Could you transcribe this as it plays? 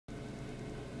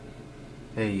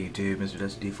Hey YouTube, Mr.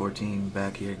 Dusty14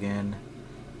 back here again.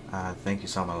 Thank you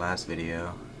saw my last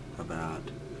video about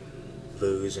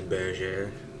Lose and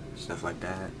Bergère, stuff like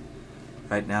that.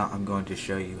 Right now I'm going to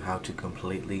show you how to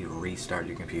completely restart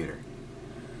your computer.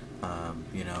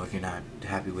 If you're not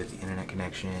happy with the internet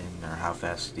connection or how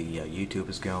fast the YouTube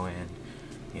is going,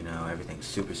 everything's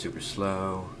super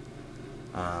slow.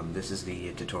 This is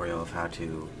the tutorial of how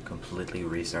to completely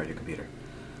restart your computer.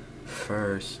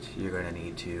 First, you're going to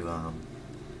need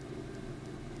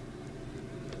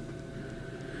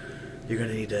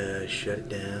to shut it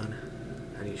down.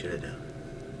 How do you shut it down?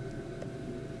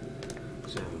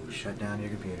 So, shut down your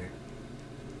computer.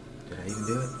 Did I even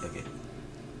do it? Okay.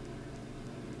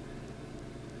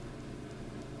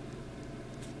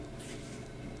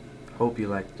 Hope you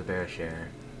liked the Bergère.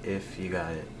 If you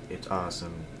got it, it's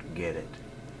awesome. Get it.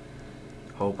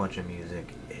 Whole bunch of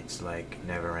music. It's like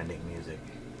never-ending music.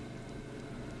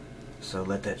 So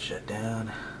let that shut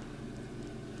down.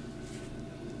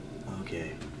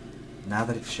 Okay. Now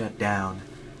that it's shut down,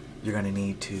 you're gonna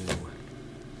need to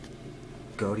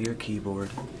go to your keyboard.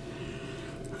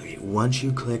 Okay, once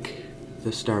you click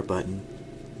the start button,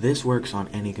 this works on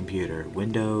any computer,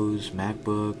 Windows,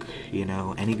 MacBook,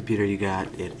 any computer you got,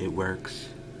 it works.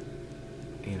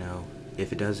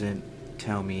 If it doesn't,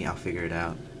 tell me, I'll figure it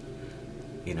out.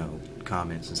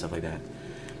 Comments and stuff like that.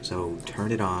 So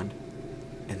turn it on,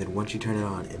 and then once you turn it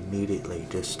on, immediately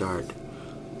just start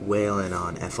wailing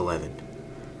on F11.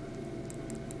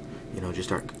 Just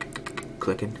start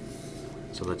clicking.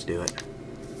 So let's do it.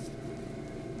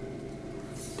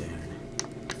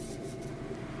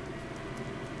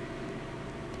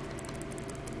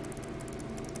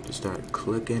 Just start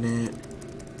clicking it.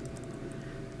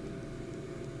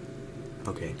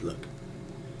 Okay, look.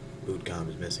 Bootcom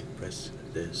is missing. Press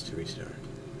this to restart.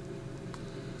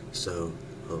 So,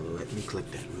 let me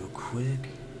click that real quick.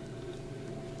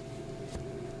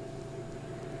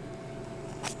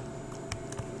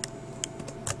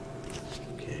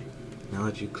 Okay, now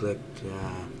that you clicked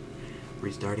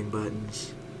restarting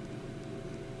buttons,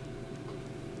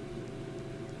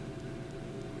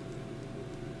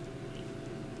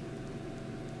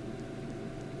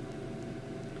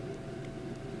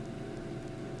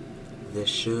 this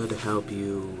should help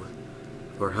you,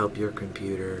 or help your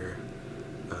computer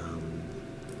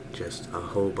just a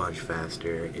whole bunch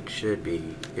faster. It should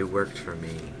be. It worked for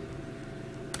me,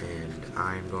 and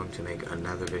I'm going to make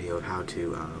another video of how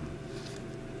to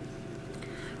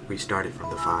restart it from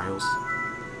the files.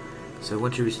 So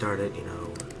once you restart it,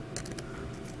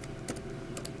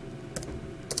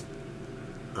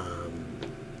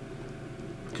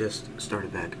 just start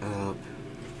it back up.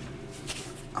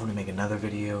 I'm gonna make another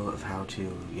video of how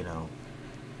to,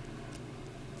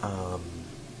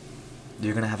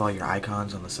 you're gonna have all your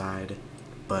icons on the side,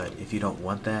 but if you don't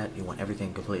want that, you want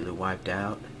everything completely wiped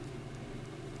out,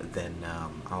 then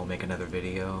I'll make another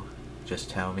video.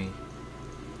 Just tell me,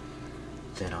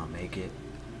 then I'll make it.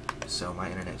 So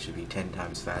my internet should be 10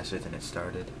 times faster than it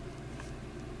started,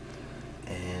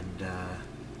 and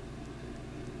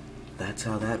that's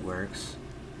how that works.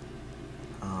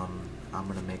 I'm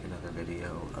gonna make another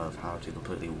video of how to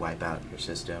completely wipe out your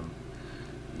system.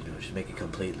 Just make it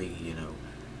completely,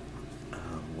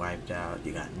 wiped out.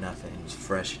 You got nothing. It's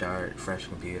fresh start, fresh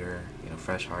computer,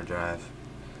 fresh hard drive.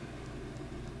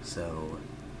 So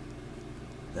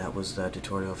that was the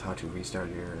tutorial of how to restart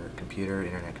your computer,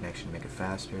 internet connection, make it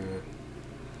faster.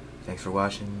 Thanks for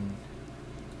watching.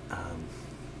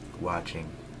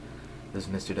 This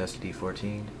is Mr. Dusty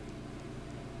D14.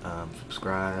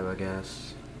 Subscribe, I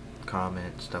guess.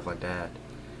 Comment, stuff like that.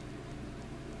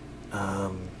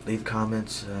 Leave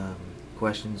comments,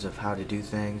 questions of how to do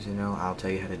things. I'll tell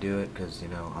you how to do it, because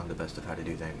I'm the best of how to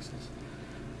do things. Is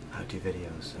how to do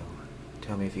videos. So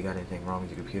tell me if you got anything wrong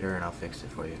with your computer, and I'll fix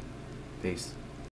it for you. Peace.